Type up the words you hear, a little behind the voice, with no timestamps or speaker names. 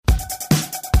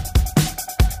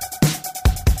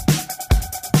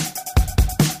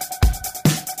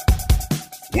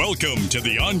Welcome to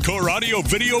the Encore Audio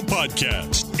Video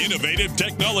Podcast. Innovative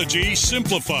technology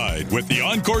simplified with the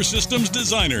Encore Systems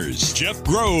designers, Jeff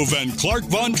Grove and Clark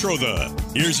Von Trotha.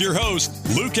 Here's your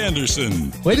host, Luke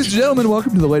Anderson. Ladies and gentlemen,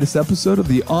 welcome to the latest episode of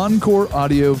the Encore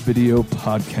Audio Video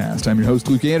Podcast. I'm your host,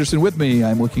 Luke Anderson. With me,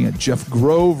 I'm looking at Jeff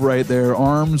Grove right there,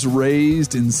 arms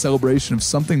raised in celebration of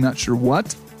something, not sure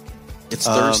what. It's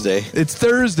Thursday. It's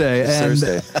Thursday.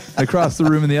 Thursday. Across the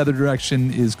room in the other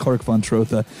direction is Clark Von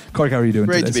Trotha. Clark, how are you doing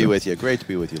today? Great to be with you. Great to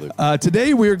be with you, Luke.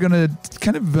 Today we're going to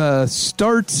kind of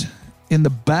start in the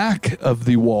back of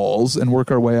the walls and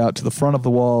work our way out to the front of the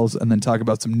walls and then talk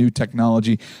about some new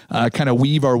technology, kind of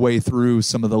weave our way through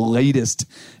some of the latest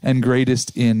and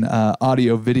greatest in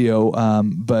audio video.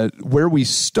 But where we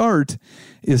start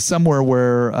is somewhere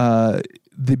where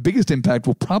the biggest impact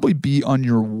will probably be on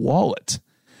your wallet.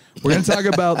 We're going to talk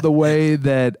about the way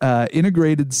that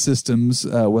integrated systems,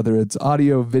 whether it's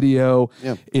audio, video,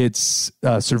 it's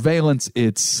surveillance,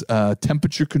 it's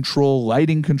temperature control,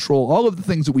 lighting control, all of the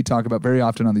things that we talk about very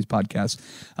often on these podcasts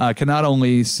can not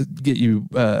only get you,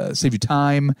 save you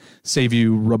time, save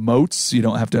you remotes. You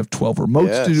don't have to have 12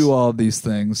 remotes to do all of these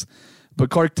things.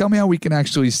 But Clark, tell me how we can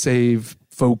actually save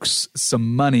folks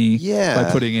some money by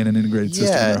putting in an integrated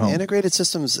system in their home. Integrated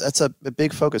systems, that's a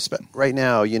big focus. But right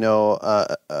now,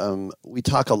 we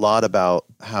talk a lot about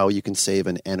how you can save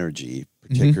in energy,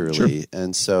 particularly.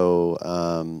 And so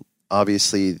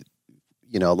obviously,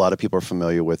 a lot of people are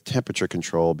familiar with temperature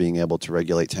control, being able to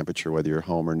regulate temperature, whether you're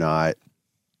home or not.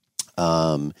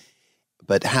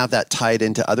 But have that tied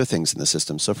into other things in the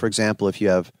system. So for example,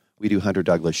 we do Hunter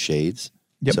Douglas shades.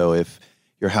 So if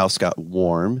your house got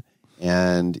warm,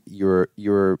 and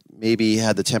you're maybe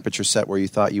had the temperature set where you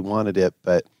thought you wanted it,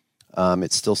 but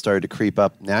it still started to creep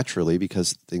up naturally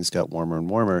because things got warmer and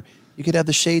warmer, you could have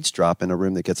the shades drop in a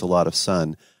room that gets a lot of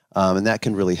sun, and that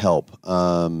can really help,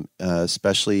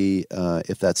 especially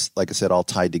if that's, like I said, all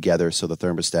tied together, so the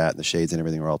thermostat and the shades and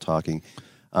everything are all talking.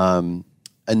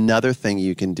 Another thing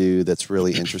you can do that's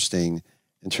really interesting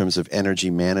in terms of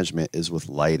energy management is with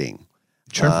lighting.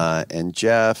 And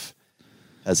Jeff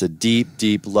has a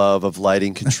deep love of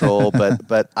lighting control, but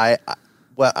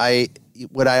what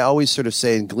I always sort of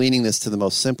say, and gleaning this to the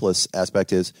most simplest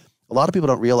aspect, is a lot of people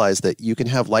don't realize that you can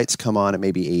have lights come on at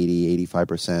maybe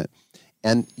 80-85%,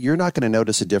 and you're not going to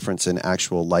notice a difference in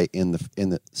actual light in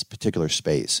the particular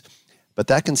space. But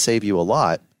that can save you a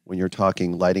lot when you're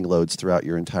talking lighting loads throughout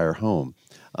your entire home,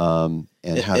 and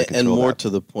how to control and more that.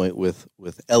 to the point with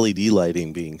LED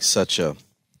lighting being such a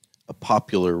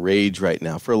popular rage right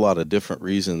now for a lot of different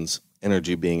reasons,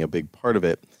 energy being a big part of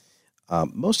it.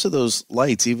 Most of those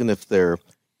lights, even if they're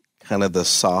kind of the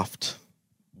soft,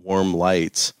 warm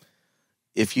lights,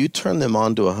 if you turn them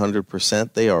on to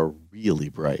 100%, they are really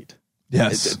bright.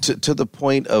 Yes. To the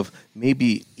point of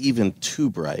maybe even too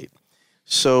bright.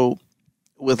 So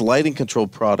with lighting control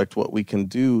product, what we can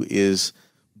do is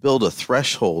build a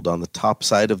threshold on the top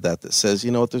side of that says,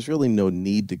 there's really no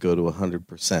need to go to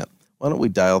 100%. Why don't we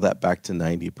dial that back to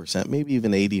 90%, maybe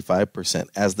even 85%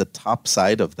 as the top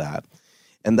side of that?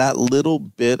 And that little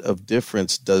bit of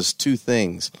difference does two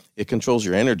things. It controls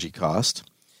your energy cost.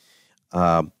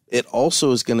 It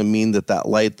also is going to mean that that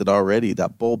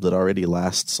bulb that already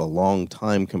lasts a long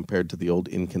time compared to the old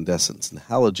incandescents and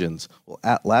halogens will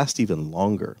last even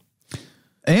longer.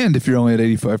 And if you're only at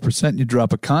 85% and you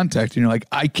drop a contact and you're like,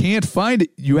 I can't find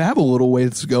it, you have a little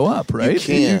ways to go up, right?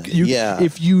 You can,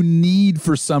 If you need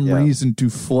for some reason to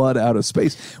flood out of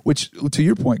space, which to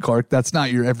your point, Clark, that's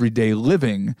not your everyday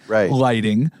living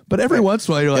lighting. But every once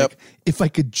in a while you're like, if I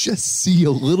could just see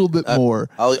a little bit more.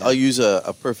 I'll use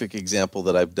a perfect example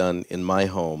that I've done in my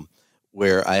home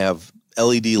where I have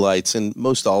LED lights in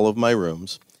most all of my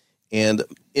rooms. And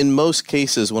in most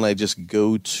cases, when I just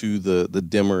go to the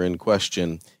dimmer in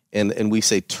question and we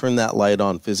say turn that light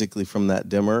on physically from that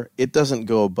dimmer, it doesn't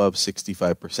go above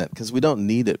 65% because we don't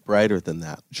need it brighter than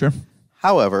that. Sure.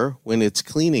 However, when it's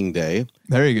cleaning day,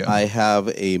 there you go. I have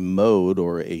a mode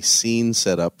or a scene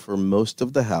set up for most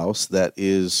of the house that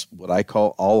is what I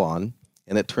call all on,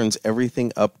 and it turns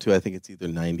everything up to, I think it's either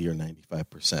 90 or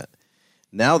 95%.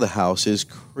 Now the house is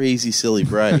crazy, silly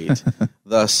bright.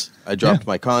 Thus, I dropped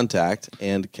my contact,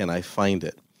 and can I find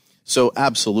it? So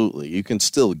absolutely, you can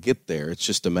still get there. It's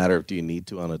just a matter of do you need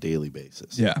to on a daily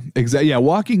basis. Yeah, exactly. Yeah,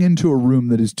 walking into a room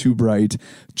that is too bright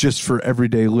just for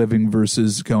everyday living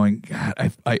versus going,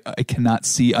 God, I cannot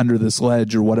see under this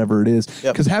ledge or whatever it is.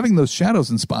 Because having those shadows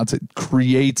and spots, it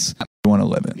creates what you want to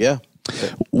live in. Yeah.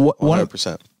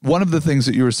 100%. One of the things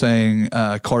that you were saying,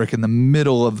 Clark, in the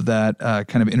middle of that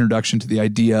kind of introduction to the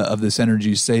idea of this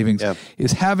energy savings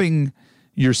is having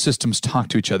your systems talk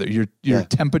to each other. Your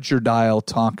temperature dial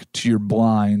talk to your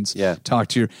blinds. Talk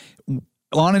to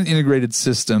on an integrated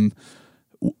system.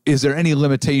 Is there any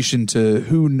limitation to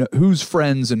who's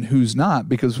friends and who's not?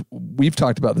 Because we've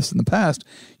talked about this in the past.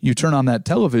 You turn on that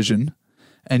television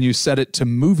and you set it to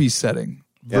movie setting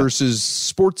versus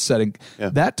sports setting.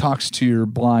 That talks to your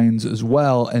blinds as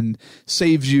well and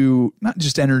saves you not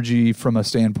just energy from a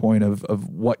standpoint of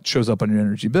what shows up on your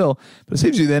energy bill, but it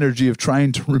saves you the energy of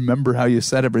trying to remember how you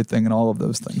set everything and all of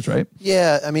those things, right?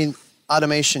 Yeah, I mean,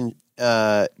 automation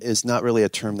is not really a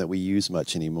term that we use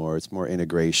much anymore. It's more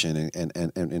integration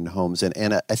and in homes.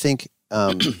 And I think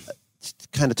kind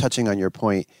of touching on your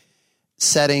point,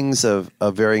 settings of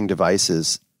varying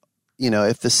devices,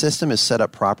 if the system is set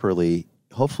up properly,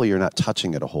 hopefully you're not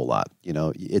touching it a whole lot.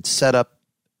 It's set up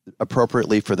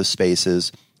appropriately for the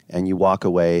spaces and you walk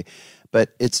away,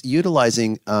 but it's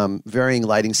utilizing varying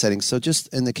lighting settings. So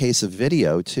just in the case of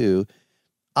video too,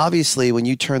 obviously, when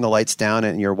you turn the lights down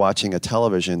and you're watching a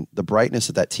television, the brightness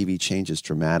of that TV changes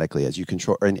dramatically as you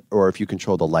control, or if you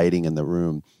control the lighting in the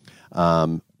room,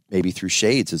 maybe through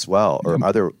shades as well, or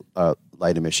other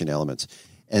light emission elements.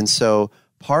 And so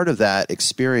part of that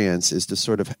experience is to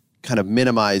sort of kind of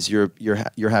minimize your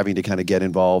having to kind of get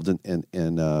involved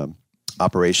in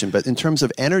operation. But in terms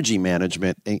of energy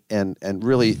management and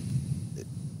really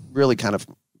kind of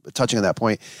touching on that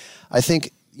point, I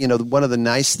think, one of the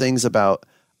nice things about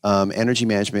energy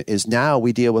management is now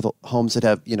we deal with homes that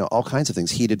have, all kinds of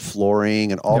things, heated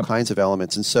flooring and all kinds of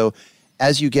elements. And so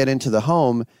as you get into the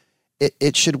home,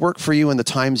 it should work for you in the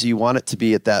times you want it to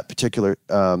be at that particular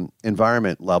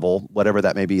environment level, whatever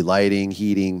that may be, lighting,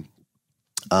 heating,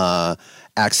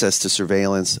 access to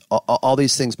surveillance, all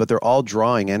these things, but they're all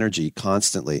drawing energy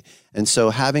constantly. And so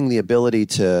having the ability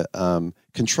to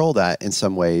control that in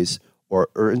some ways, or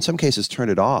in some cases turn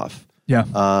it off,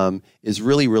 is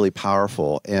really, really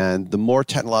powerful. And the more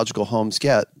technological homes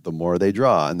get, the more they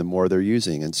draw and the more they're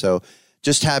using. And so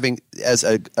just having, as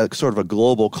a sort of a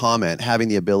global comment, having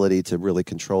the ability to really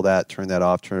control that, turn that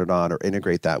off, turn it on, or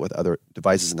integrate that with other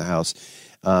devices in the house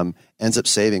ends up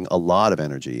saving a lot of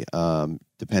energy,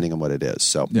 depending on what it is.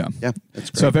 So, that's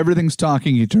great. So if everything's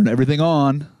talking, you turn everything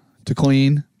on to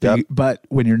clean. But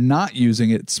when you're not using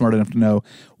it, it's smart enough to know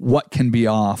what can be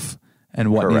off and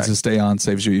what needs to stay on,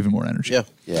 saves you even more energy.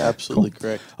 Yeah, absolutely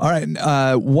correct. All right.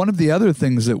 One of the other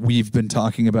things that we've been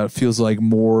talking about, feels like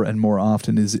more and more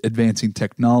often, is advancing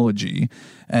technology.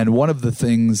 And one of the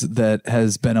things that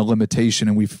has been a limitation,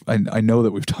 and I know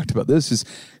that we've talked about this, is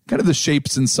kind of the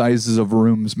shapes and sizes of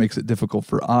rooms makes it difficult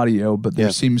for audio, but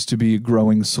there seems to be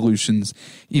growing solutions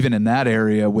even in that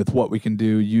area with what we can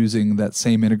do using that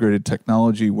same integrated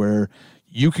technology where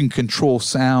you can control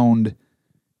sound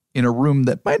in a room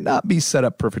that might not be set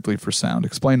up perfectly for sound.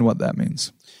 Explain what that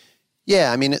means.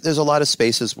 Yeah, I mean, there's a lot of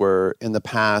spaces where in the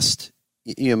past,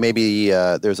 maybe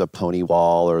there's a pony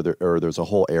wall or there's a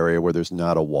whole area where there's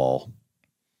not a wall.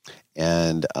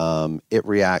 And it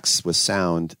reacts with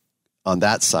sound on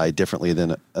that side differently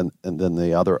than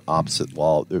the other opposite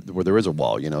wall where there is a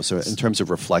wall, So in terms of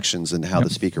reflections and how the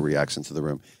speaker reacts into the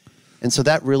room. And so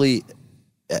that really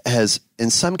has, in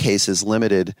some cases,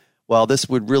 limited. Well, this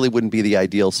wouldn't be the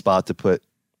ideal spot to put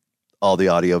all the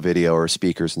audio, video, or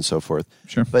speakers and so forth.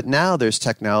 Sure. But now there's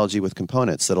technology with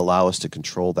components that allow us to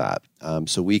control that.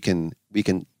 So we can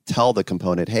tell the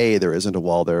component, hey, there isn't a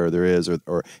wall there is,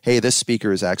 or hey, this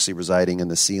speaker is actually residing in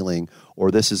the ceiling,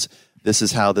 or this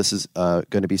is how this is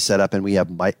going to be set up, and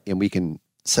we can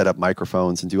set up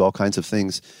microphones and do all kinds of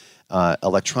things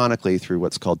electronically through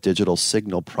what's called digital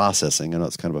signal processing. I know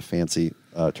it's kind of a fancy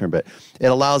term, but it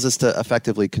allows us to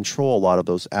effectively control a lot of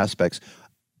those aspects,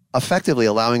 effectively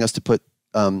allowing us to put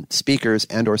speakers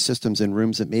and or systems in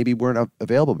rooms that maybe weren't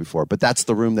available before. But that's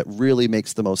the room that really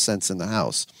makes the most sense in the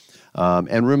house.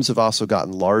 And rooms have also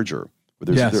gotten larger.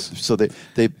 So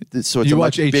it's you a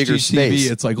watch much bigger space.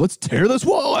 It's like, let's tear this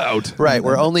wall out. Right,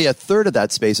 where only a third of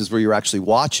that space is where you're actually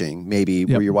watching,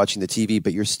 where you're watching the TV,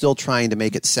 but you're still trying to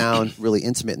make it sound really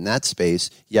intimate in that space.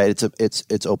 Yeah,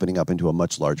 it's opening up into a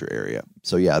much larger area.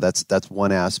 So yeah, that's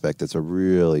one aspect that's a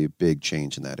really big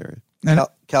change in that area. And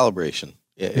calibration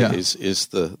is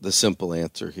the simple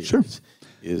answer here. Sure.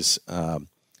 Is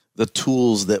the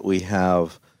tools that we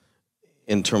have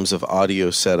in terms of audio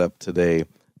setup today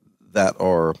that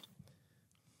are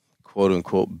quote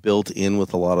unquote built in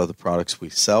with a lot of the products we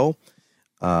sell.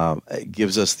 It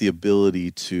gives us the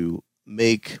ability to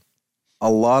make a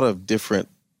lot of different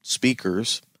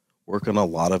speakers work in a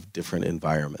lot of different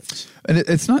environments. And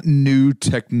it's not new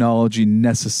technology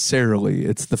necessarily.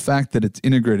 It's the fact that it's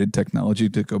integrated technology,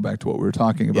 to go back to what we were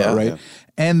talking about, right? Yeah.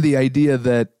 And the idea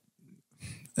that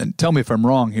and tell me if I'm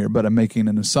wrong here, but I'm making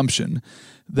an assumption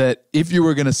that if you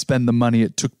were going to spend the money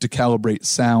it took to calibrate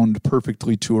sound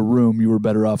perfectly to a room, you were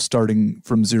better off starting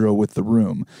from zero with the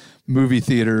room. Movie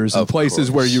theaters and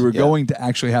places where you were going to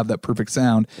actually have that perfect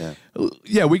sound.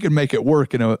 Yeah, we could make it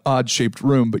work in an odd-shaped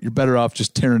room, but you're better off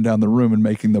just tearing down the room and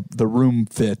making the room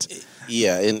fit.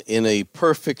 Yeah, in a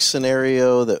perfect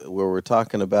scenario where we're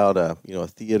talking about a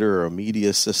theater or a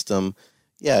media system,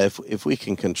 if we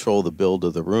can control the build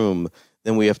of the room,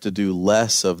 then we have to do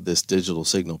less of this digital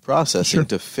signal processing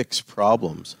to fix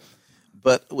problems.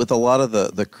 But with a lot of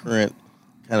the current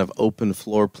kind of open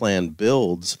floor plan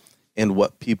builds and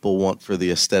what people want for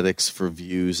the aesthetics for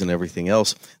views and everything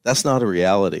else, that's not a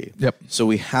reality. Yep. So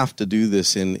we have to do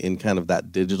this in kind of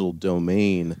that digital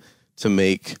domain to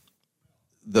make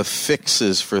the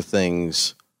fixes for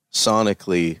things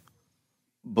sonically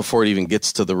before it even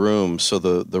gets to the room, so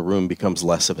the room becomes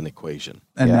less of an equation.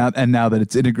 And now that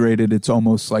it's integrated, it's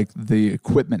almost like the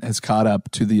equipment has caught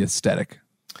up to the aesthetic.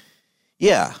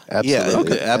 Yeah,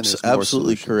 absolutely.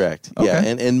 Absolutely correct. Okay. Yeah,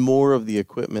 and more of the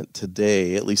equipment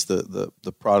today, at least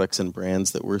the products and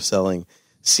brands that we're selling,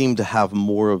 seem to have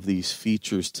more of these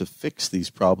features to fix these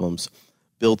problems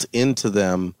built into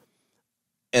them,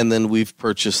 and then we've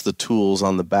purchased the tools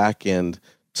on the back end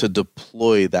to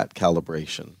deploy that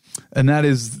calibration. And that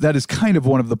is kind of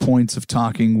one of the points of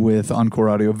talking with Encore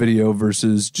Audio Video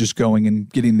versus just going and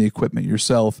getting the equipment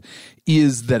yourself,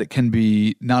 is that it can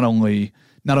be not only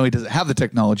does it have the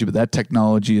technology, but that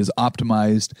technology is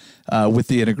optimized with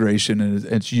the integration, and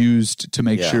it's used to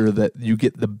make sure that you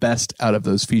get the best out of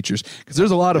those features. Because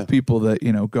there's a lot of people that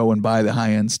go and buy the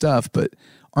high end stuff, but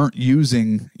aren't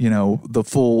using the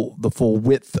full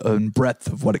width and breadth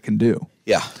of what it can do.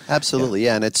 Yeah, absolutely.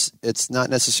 Yeah, and it's not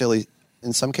necessarily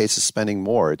in some cases spending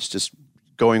more. It's just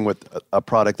going with a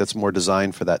product that's more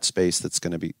designed for that space, that's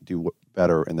going to do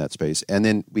better in that space. And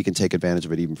then we can take advantage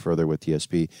of it even further with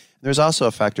DSP. There's also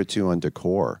a factor too on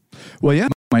decor. Well, yeah.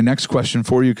 My next question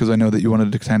for you, because I know that you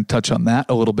wanted to kind of touch on that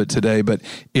a little bit today, but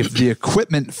if the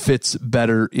equipment fits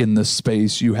better in the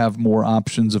space, you have more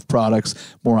options of products,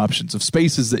 more options of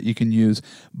spaces that you can use.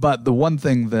 But the one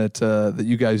thing that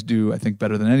you guys do, I think,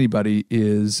 better than anybody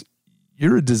is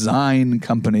you're a design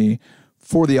company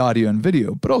for the audio and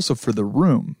video, but also for the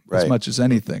room as much as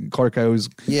anything. Clark, I always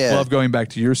love going back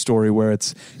to your story where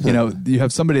it's, you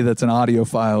have somebody that's an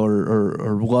audiophile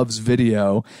or loves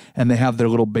video, and they have their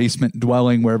little basement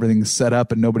dwelling where everything's set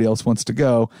up and nobody else wants to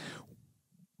go.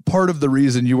 Part of the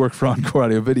reason you work for Encore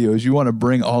Audio Video is you want to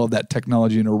bring all of that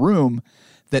technology in a room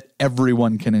that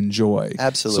everyone can enjoy.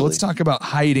 Absolutely. So let's talk about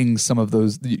hiding some of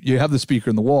those. You have the speaker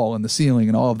in the wall and the ceiling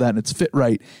and all of that, and it's fit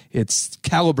right. It's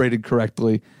calibrated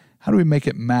correctly. How do we make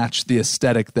it match the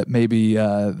aesthetic that maybe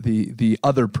the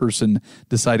other person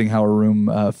deciding how a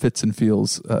room fits and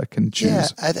feels can choose?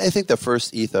 Yeah, I think the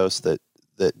first ethos that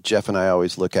Jeff and I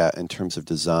always look at in terms of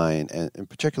design, and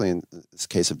particularly in this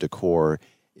case of decor,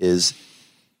 is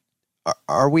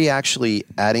are we actually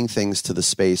adding things to the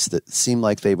space that seem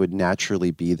like they would naturally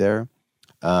be there,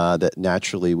 that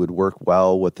naturally would work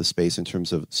well with the space in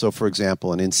terms of, so for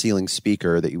example, an in-ceiling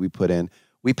speaker that we put in,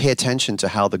 we pay attention to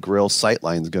how the grill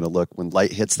sightline is going to look when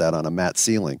light hits that on a matte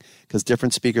ceiling, because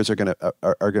different speakers are going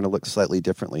to look slightly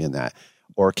differently in that.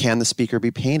 Or can the speaker be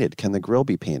painted? Can the grill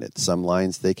be painted? Some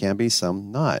lines they can be,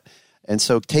 some not. And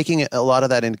so taking a lot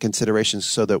of that into consideration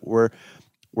so that we're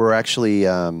actually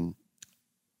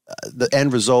the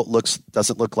end result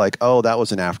doesn't look like, oh, that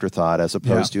was an afterthought, as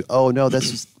opposed to, oh no,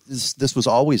 this was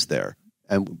always there,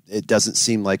 and it doesn't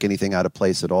seem like anything out of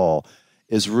place at all,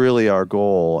 is really our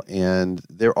goal. And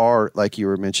there are, like you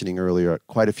were mentioning earlier,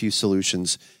 quite a few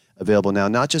solutions available now,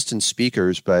 not just in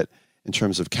speakers, but in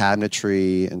terms of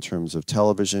cabinetry, in terms of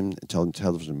television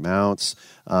mounts,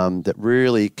 that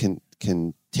really can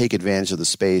take advantage of the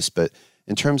space. But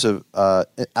in terms of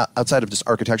outside of just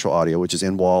architectural audio, which is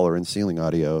in wall or in ceiling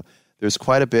audio, there's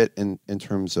quite a bit in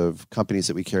terms of companies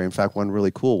that we carry. In fact, one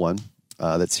really cool one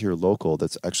that's here local,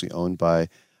 that's actually owned by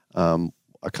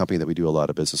a company that we do a lot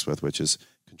of business with, which is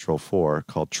Control4,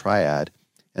 called Triad.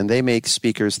 And they make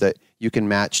speakers that you can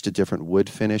match to different wood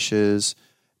finishes,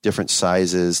 different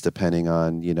sizes, depending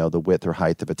on, the width or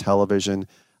height of a television.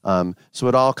 So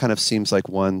it all kind of seems like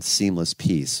one seamless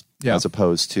piece, as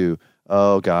opposed to,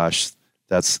 oh gosh,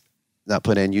 that's not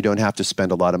put in. You don't have to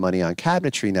spend a lot of money on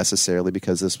cabinetry necessarily,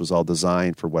 because this was all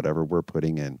designed for whatever we're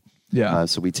putting in. Yeah.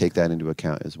 So we take that into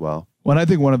account as well. Well, I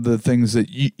think one of the things that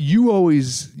you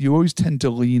always tend to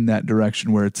lean that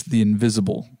direction, where it's the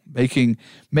invisible, making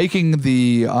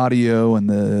the audio and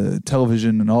the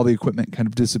television and all the equipment kind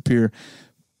of disappear.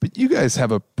 But you guys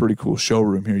have a pretty cool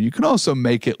showroom here. You can also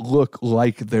make it look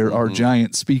like there are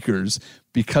giant speakers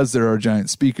because there are giant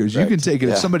speakers. Right. You can take it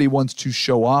if somebody wants to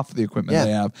show off the equipment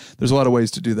they have. There's a lot of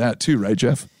ways to do that too, right,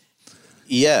 Jeff?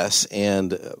 Yes,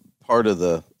 and part of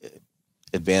the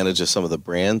advantage of some of the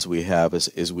brands we have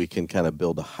is we can kind of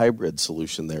build a hybrid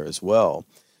solution there as well.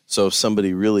 So if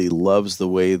somebody really loves the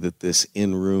way that this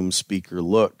in-room speaker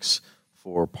looks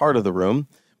for part of the room,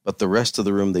 but the rest of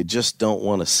the room they just don't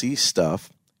want to see stuff,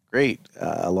 great.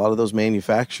 A lot of those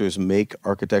manufacturers make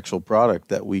architectural product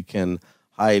that we can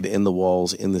hide in the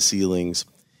walls, in the ceilings.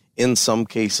 In some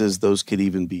cases, those could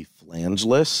even be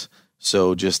flangeless,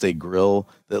 so just a grill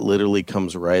that literally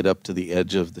comes right up to the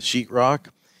edge of the sheetrock.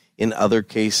 In other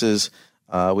cases,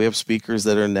 we have speakers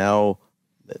that are now,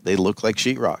 they look like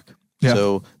sheetrock. Yeah.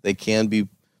 So they can be,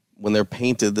 when they're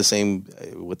painted the same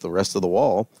with the rest of the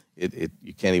wall,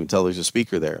 you can't even tell there's a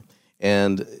speaker there.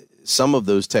 And some of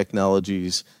those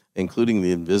technologies, including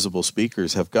the invisible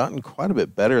speakers, have gotten quite a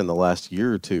bit better in the last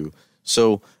year or two.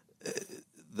 So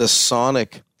the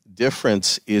sonic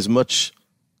difference is much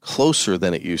closer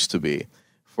than it used to be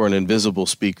for an invisible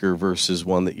speaker versus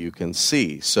one that you can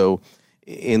see. So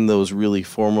in those really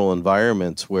formal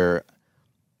environments where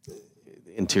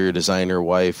interior designer,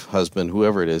 wife, husband,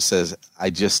 whoever it is, says, I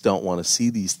just don't want to see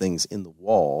these things in the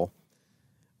wall,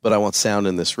 but I want sound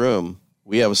in this room,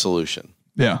 we have a solution.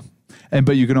 Yeah.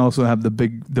 But you can also have the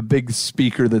big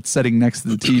speaker that's sitting next to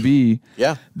the TV.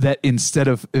 Yeah. That instead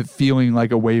of it feeling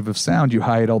like a wave of sound, you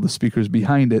hide all the speakers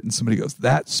behind it, and somebody goes,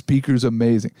 "That speaker's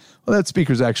amazing." Well, that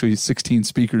speaker's actually 16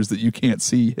 speakers that you can't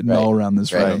see hidden all around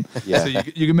this room. Yeah. So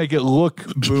you can make it look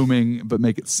booming, but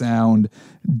make it sound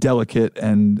delicate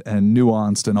and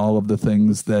nuanced, and all of the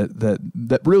things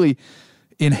that really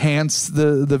enhance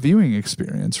the viewing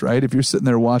experience, right? If you're sitting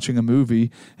there watching a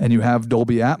movie and you have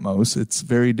Dolby Atmos, it's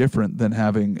very different than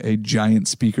having a giant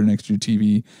speaker next to your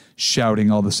TV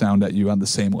shouting all the sound at you on the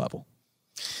same level.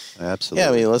 Absolutely. Yeah,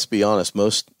 I mean, let's be honest.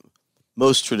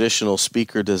 Most traditional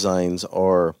speaker designs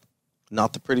are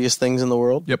not the prettiest things in the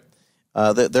world. Yep.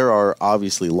 There are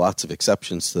obviously lots of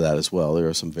exceptions to that as well. There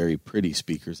are some very pretty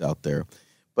speakers out there.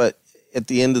 But at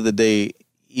the end of the day,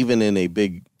 even in a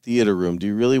big theater room, do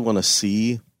you really want to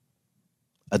see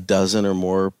a dozen or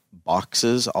more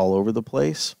boxes all over the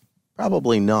place?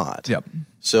 Probably not. Yep.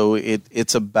 So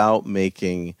it's about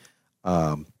making,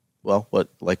 what,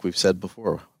 like we've said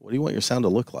before, what do you want your sound to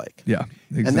look like? Yeah.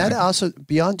 Exactly. And that also,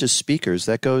 beyond just speakers,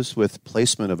 that goes with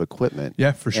placement of equipment.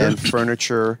 Yeah, for sure. And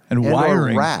furniture. And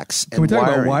wiring. Racks. Can we talk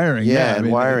about wiring? Yeah,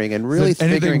 and wiring. And really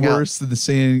figuring anything worse than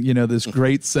seeing, this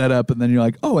great setup, and then you're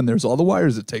like, oh, and there's all the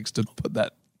wires it takes to put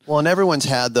that. Well, and everyone's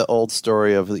had the old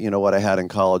story of, what I had in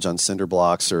college on cinder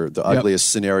blocks, or the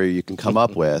ugliest scenario you can come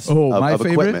up with of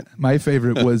equipment. My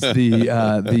favorite was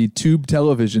the tube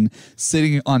television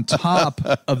sitting on top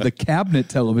of the cabinet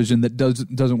television that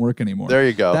doesn't work anymore. There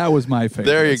you go. That was my favorite.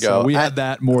 There you go. So we had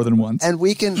that more than once. And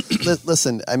we can,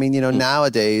 listen, I mean,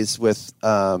 nowadays with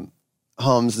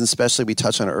homes, and especially we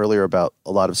touched on it earlier about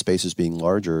a lot of spaces being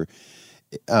larger,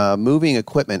 moving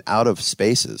equipment out of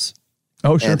spaces.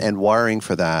 Oh, sure. And wiring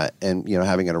for that, and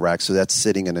having it in a rack, so that's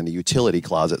sitting in a utility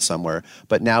closet somewhere.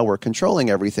 But now we're controlling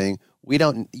everything. You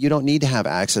don't need to have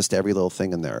access to every little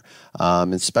thing in there,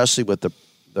 especially with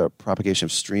the propagation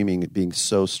of streaming being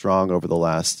so strong over the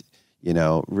last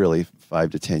really 5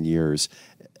 to 10 years.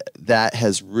 That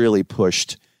has really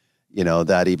pushed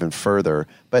that even further.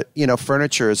 But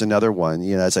furniture is another one.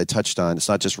 As I touched on, it's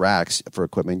not just racks for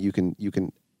equipment. You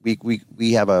can.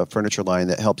 We have a furniture line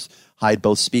that helps hide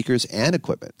both speakers and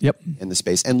equipment in the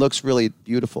space, and looks really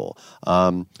beautiful.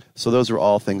 So those are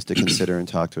all things to consider and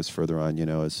talk to us further on,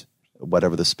 as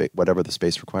whatever the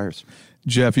space requires.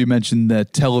 Jeff, you mentioned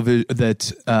that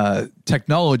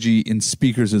technology in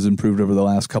speakers has improved over the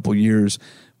last couple of years,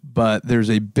 but there's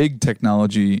a big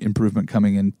technology improvement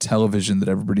coming in television that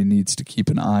everybody needs to keep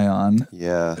an eye on.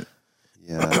 Yeah.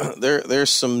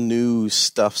 There's some new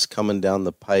stuffs coming down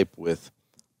the pipe with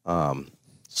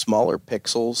smaller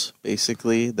pixels,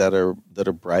 basically, that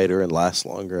are brighter and last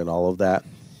longer and all of that.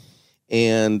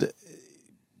 And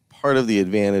part of the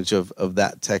advantage of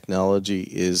that technology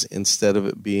is, instead of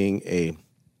it being a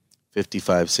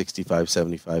 55, 65,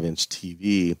 75-inch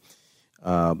TV,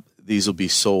 these will be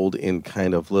sold in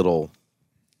kind of little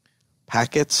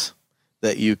packets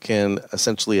that you can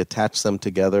essentially attach them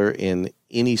together in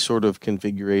any sort of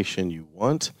configuration you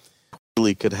want.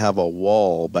 Really could have a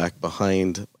wall back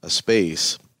behind a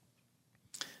space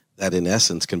that in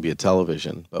essence can be a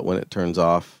television, but when it turns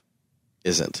off,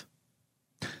 isn't.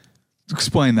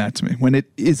 Explain that to me. When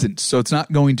it isn't, so it's not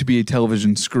going to be a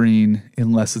television screen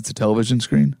unless it's a television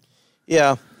screen?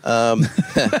 Yeah.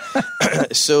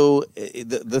 So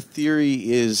the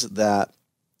theory is that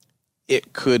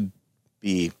it could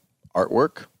be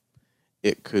artwork.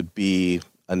 It could be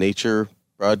a nature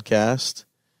broadcast.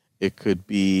 It could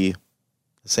be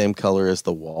the same color as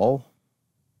the wall.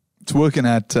 It's looking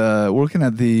at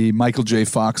the Michael J.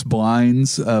 Fox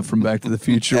blinds from Back to the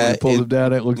Future. When we pulled them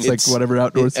down, it looks like whatever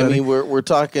outdoor setting. I mean, we're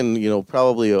talking,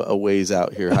 probably a ways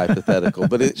out here, hypothetical,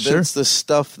 but Sure. That's the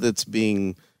stuff that's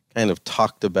being kind of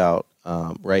talked about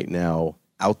right now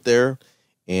out there,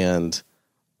 and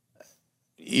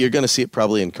you're going to see it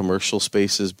probably in commercial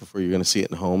spaces before you're going to see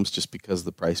it in homes, just because of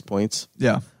the price points.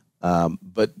 Yeah.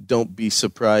 But don't be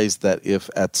surprised that if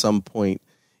at some point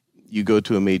you go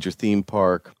to a major theme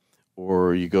park,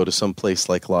 or you go to some place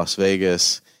like Las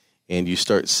Vegas and you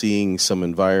start seeing some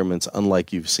environments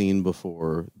unlike you've seen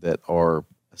before that are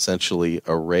essentially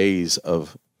arrays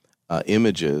of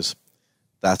images,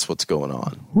 that's what's going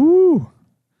on. Woo.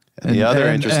 And the other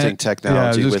interesting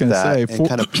technology with that and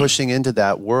kind of pushing into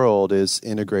that world is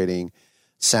integrating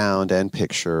sound and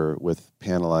picture with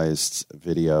panelized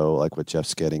video, like what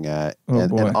Jeff's getting at,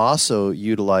 and also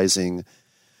utilizing,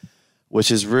 which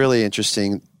is really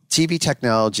interesting, TV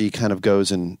technology kind of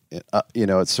goes in,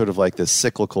 it's sort of like this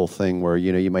cyclical thing where,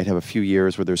 you might have a few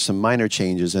years where there's some minor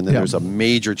changes and then there's a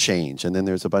major change, and then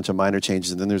there's a bunch of minor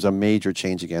changes and then there's a major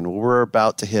change again. Well, we're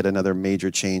about to hit another major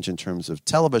change in terms of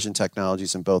television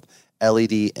technologies in both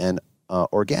LED and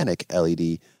organic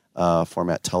LED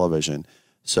format television.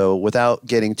 So without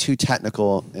getting too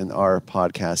technical in our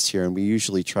podcast here, and we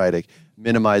usually try to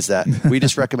minimize that, we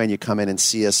just recommend you come in and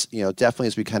see us, definitely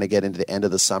as we kind of get into the end of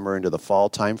the summer, into the fall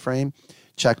time frame,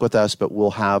 check with us, but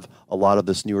we'll have a lot of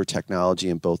this newer technology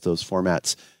in both those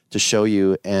formats to show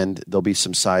you, and there'll be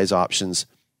some size options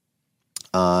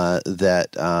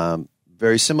that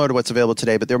very similar to what's available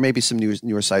today, but there may be some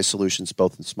newer size solutions,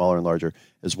 both in smaller and larger,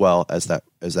 as well as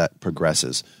that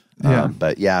progresses.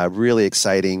 But really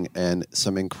exciting, and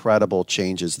some incredible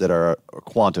changes that are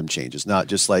quantum changes, not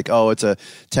just like, it's a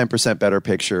 10% better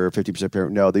picture, 50% better.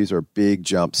 No, these are big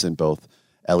jumps in both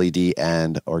LED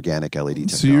and organic LED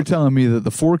technology. So you're telling me that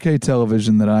the 4K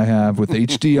television that I have with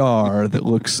HDR that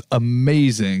looks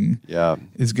amazing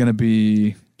is going to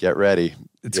be... Get ready.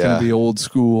 It's going to be old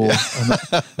school.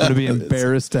 I'm going to be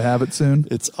embarrassed to have it soon.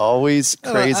 It's always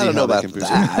crazy. I don't know about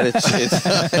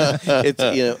that.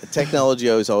 It's technology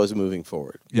is always moving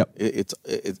forward. Yep. It's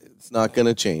not going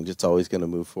to change. It's always going to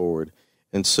move forward.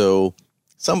 And so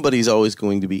somebody's always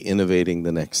going to be innovating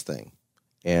the next thing.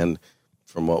 And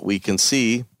from what we can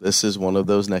see, this is one of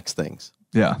those next things.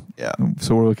 Yeah.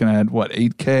 So we're looking at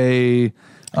 8K,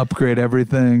 upgrade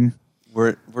everything.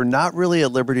 We're not really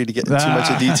at liberty to get into too much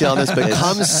of detail on this, but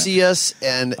come see us.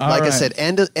 And I said,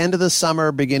 end of the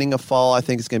summer, beginning of fall, I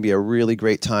think it's going to be a really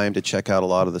great time to check out a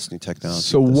lot of this new technology.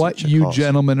 So what you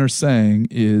gentlemen are saying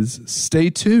is stay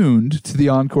tuned to the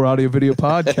Encore Audio Video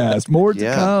Podcast. More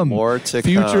to come. More to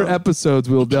Future episodes,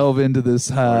 we'll delve into this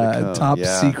top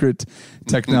secret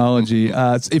technology.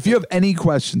 If you have any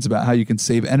questions about how you can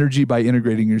save energy by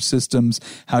integrating your systems,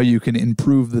 how you can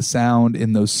improve the sound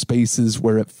in those spaces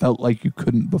where it felt like you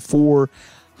couldn't before,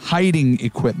 hiding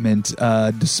equipment,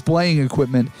 displaying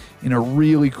equipment in a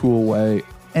really cool way,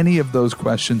 any of those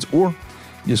questions, or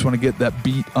you just want to get that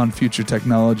beat on future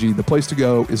technology, the place to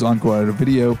go is Encore Audio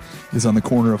Video. It is on the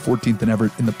corner of 14th and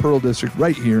Everett in the Pearl District,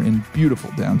 right here in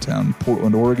beautiful downtown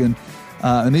Portland, Oregon.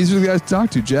 And these are the guys to talk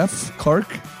to. Jeff, Clark,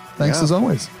 thanks as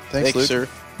always. Thanks, Luke. sir.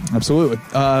 Absolutely.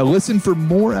 Listen for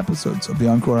more episodes of the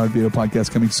Encore Audio Video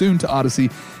Podcast coming soon to Odyssey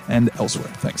and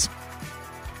elsewhere. Thanks.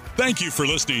 Thank you for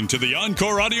listening to the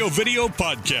Encore Audio Video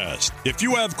Podcast. If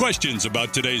you have questions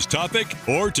about today's topic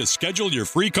or to schedule your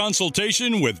free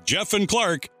consultation with Jeff and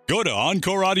Clark, go to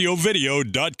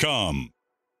EncoreAudioVideo.com.